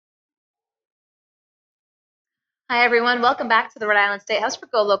Hi, everyone. Welcome back to the Rhode Island State House for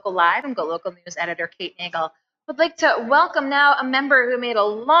GoLocal Live. I'm GoLocal News Editor Kate Nagel. Would like to welcome now a member who made a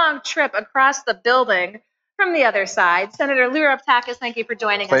long trip across the building from the other side. Senator Lou Raptakis, thank you for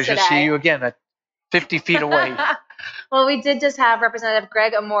joining us today. Pleasure to see you again at 50 feet away. Well, we did just have Representative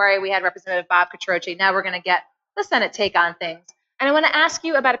Greg Amore. We had Representative Bob Catroci. Now we're going to get the Senate take on things. And I want to ask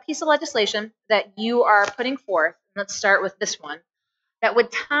you about a piece of legislation that you are putting forth. Let's start with this one that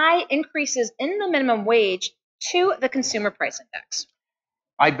would tie increases in the minimum wage to the consumer price index.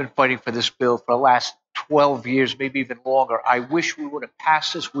 I've been fighting for this bill for the last 12 years, maybe even longer. I wish we would have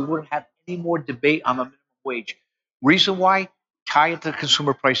passed this. We wouldn't have any more debate on the minimum wage. Reason why? Tie it to the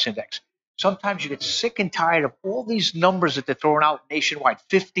consumer price index. Sometimes you get sick and tired of all these numbers that they're throwing out nationwide.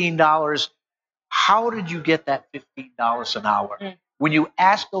 $15. How did you get that $15 an hour? When you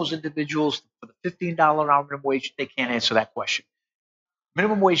ask those individuals for the $15 an hour minimum wage, they can't answer that question.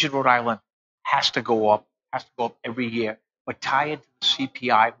 Minimum wage in Rhode Island has to go up every year, but tie it to the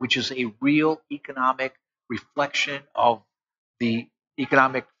CPI, which is a real economic reflection of the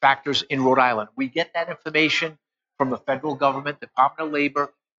economic factors in Rhode Island. We get that information from the federal government. The Department of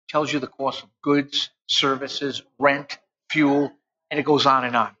Labor tells you the cost of goods, services, rent, fuel, and it goes on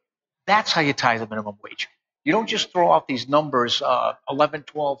and on. That's how you tie the minimum wage. You don't just throw out these numbers, $11,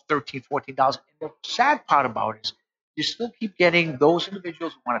 $12, $13, $14. And the sad part about it is you still keep getting those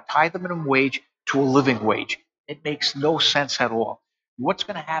individuals who want to tie the minimum wage to a living wage. It makes no sense at all. What's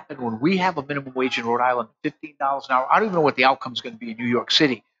going to happen when we have a minimum wage in Rhode Island, $15 an hour? I don't even know what the outcome is going to be in New York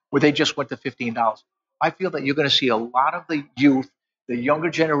City, where they just went to $15. I feel that you're going to see a lot of the youth, the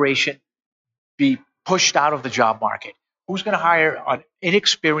younger generation, be pushed out of the job market. Who's going to hire an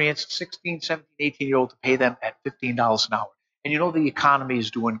inexperienced 16, 17, 18-year-old to pay them at $15 an hour? And you know the economy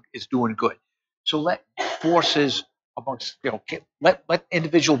is doing good. So let forces amongst, let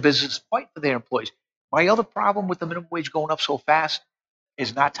individual businesses fight for their employees. My other problem with the minimum wage going up so fast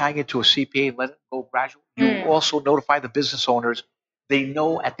is not tying it to a CPA and letting it go gradually. You also notify the business owners. They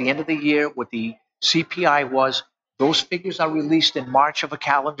know at the end of the year what the CPI was. Those figures are released in March of a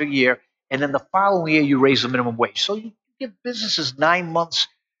calendar year, and then the following year you raise the minimum wage. So you give businesses 9 months,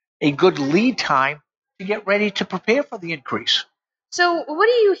 a good lead time to get ready to prepare for the increase. So what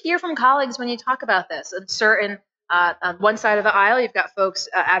do you hear from colleagues when you talk about this? On one side of the aisle, you've got folks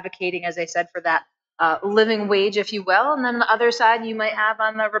advocating, as I said, for that living wage, if you will, and then on the other side, you might have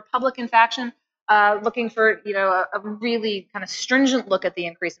on the Republican faction looking for a really kind of stringent look at the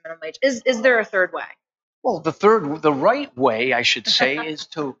increase in minimum wage. Is there a third way? Well, the right way, I should say, is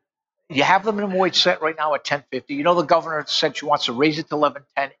to you have the minimum wage set right now at $10.50. You know the governor said she wants to raise it to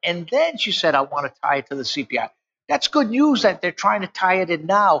 $11.10, and then she said I want to tie it to the CPI. That's good news that they're trying to tie it in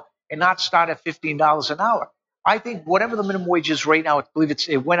now and not start at $15 an hour. I think whatever the minimum wage is right now, I believe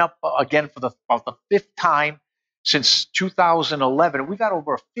it went up again for about the fifth time since 2011. We've got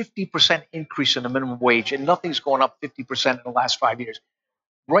over a 50% increase in the minimum wage, and nothing's going up 50% in the last 5 years.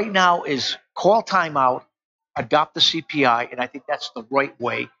 Right now is call timeout, adopt the CPI, and I think that's the right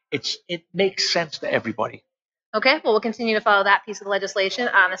way. It makes sense to everybody. Okay, well, we'll continue to follow that piece of legislation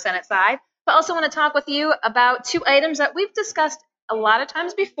on the Senate side. But also want to talk with you about two items that we've discussed a lot of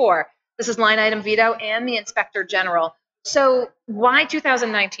times before. This is line item veto and the Inspector General. So why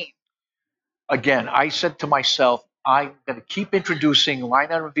 2019? Again, I said to myself, I'm going to keep introducing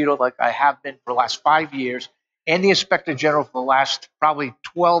line item veto like I have been for the last 5 years and the Inspector General for the last probably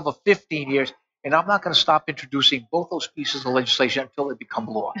 12 or 15 years. And I'm not going to stop introducing both those pieces of legislation until they become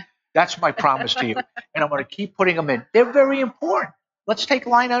law. That's my promise to you. And I'm going to keep putting them in. They're very important. Let's take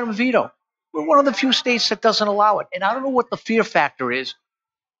line item veto. We're one of the few states that doesn't allow it. And I don't know what the fear factor is.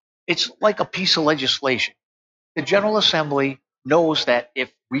 It's like a piece of legislation. The General Assembly knows that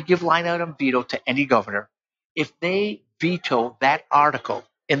if we give line item veto to any governor, if they veto that article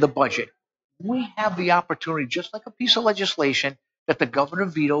in the budget, we have the opportunity, just like a piece of legislation, that the governor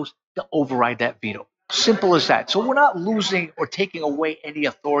vetoes to override that veto. Simple as that. So we're not losing or taking away any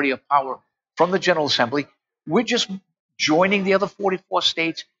authority or power from the General Assembly. We're just joining the other 44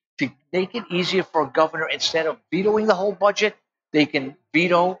 states to make it easier for a governor. Instead of vetoing the whole budget, they can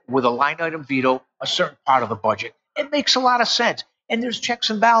veto with a line item veto a certain part of the budget. It makes a lot of sense. And there's checks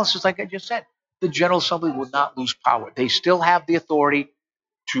and balances, like I just said. The General Assembly will not lose power. They still have the authority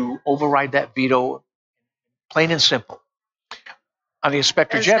to override that veto, plain and simple. On the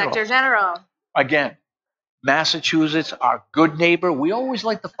Inspector General. Again, Massachusetts, our good neighbor. We always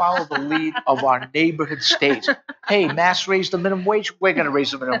like to follow the lead of our neighborhood states. Hey, Mass raised the minimum wage. We're going to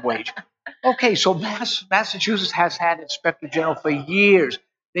raise the minimum wage. Okay, so Massachusetts has had Inspector General for years.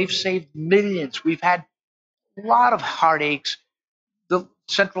 They've saved millions. We've had a lot of heartaches. The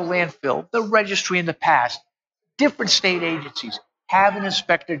central landfill, the registry in the past. different state agencies have an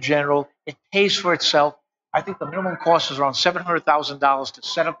inspector general. It pays for itself. I think the minimum cost is around $700,000 to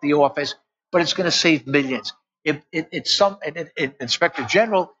set up the office, but it's going to save millions. An inspector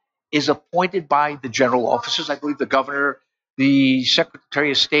general is appointed by the general officers. I believe the governor, the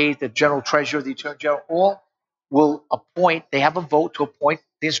secretary of state, the general treasurer, the attorney general, all will appoint. They have a vote to appoint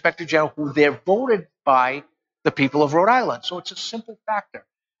the inspector general, who they're voted by the people of Rhode Island. So it's a simple factor.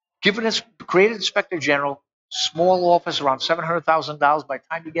 Create an inspector general, small office, around $700,000 by the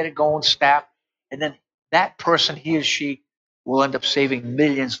time you get it going, staff, and then that person, he or she, will end up saving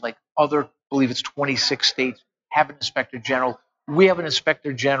millions, like other, I believe it's 26 states have an inspector general. We have an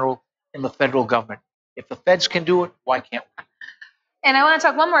inspector general in the federal government. If the feds can do it, why can't we? And I want to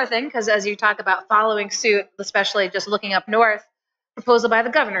talk one more thing, because as you talk about following suit, especially just looking up north, proposal by the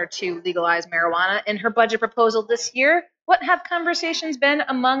governor to legalize marijuana in her budget proposal this year. What have conversations been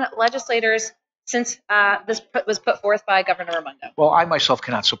among legislators since this was put forth by Governor Raimondo? Well, I myself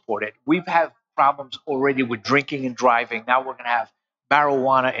cannot support it. We've had problems already with drinking and driving. Now we're going to have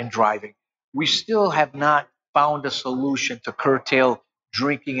marijuana and driving. We still have not found a solution to curtail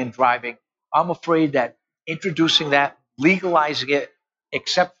drinking and driving. I'm afraid that introducing that, legalizing it,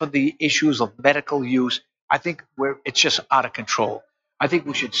 except for the issues of medical use, I think it's just out of control. I think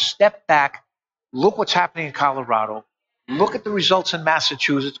we should step back, look what's happening in Colorado, look at the results in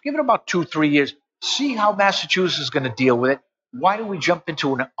Massachusetts, give it about 2-3 years, see how Massachusetts is going to deal with it. Why do we jump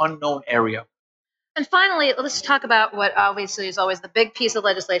into an unknown area? And finally, let's talk about what obviously is always the big piece of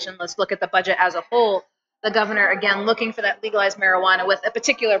legislation. Let's look at the budget as a whole. The governor, again, looking for that legalized marijuana with a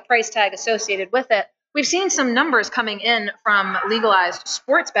particular price tag associated with it. We've seen some numbers coming in from legalized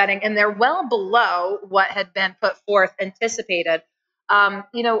sports betting, and they're well below what had been put forth anticipated.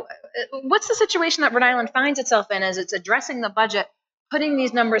 What's the situation that Rhode Island finds itself in as it's addressing the budget, putting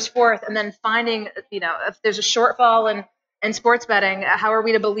these numbers forth, and then finding, if there's a shortfall in sports betting, how are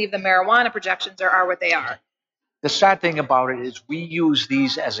we to believe the marijuana projections are what they are? The sad thing about it is we use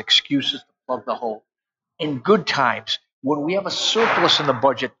these as excuses to plug the hole. In good times, when we have a surplus in the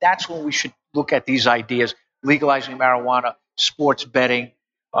budget, that's when we should look at these ideas, legalizing marijuana, sports betting.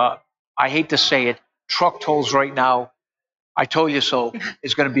 I hate to say it, truck tolls right now, I told you so,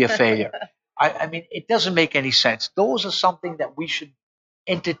 is going to be a failure. I mean, it doesn't make any sense. Those are something that we should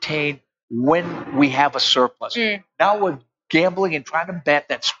entertain when we have a surplus. Now we're gambling and trying to bet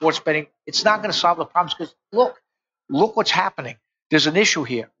that sports betting, it's not going to solve the problems, because look what's happening. There's an issue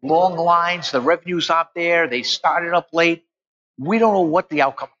here. Long lines, the revenue's not there. They started up late. We don't know what the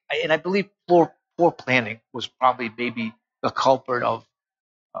outcome. And I believe poor planning was probably maybe the culprit of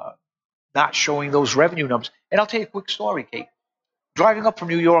not showing those revenue numbers. And I'll tell you a quick story, Kate. Driving up from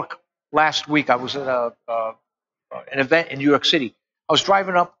New York last week, I was at an event in New York City. I was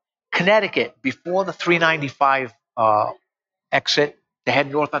driving up Connecticut before the 395 exit to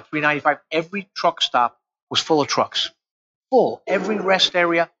head north on 395. Every truck stop was full of trucks. Full. Every rest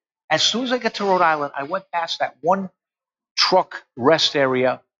area. As soon as I get to Rhode Island, I went past that one truck rest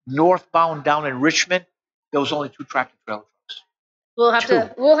area northbound down in Richmond. There was only 2 tractor trailer trucks.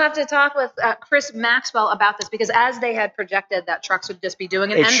 We'll have to talk with Chris Maxwell about this, because as they had projected that trucks would just be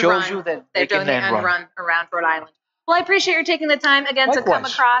doing an end run. It shows you that they're doing the end run around Rhode Island. Well, I appreciate you taking the time again to come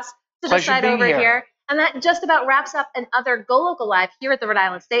across to the side over here. And that just about wraps up another GoLocal Live here at the Rhode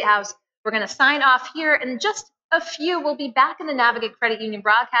Island State House. We're going to sign off here in just a few. We'll be back in the Navigate Credit Union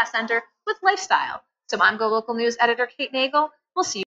Broadcast Center with Lifestyle. So I'm GoLocal News editor Kate Nagel. We'll see you.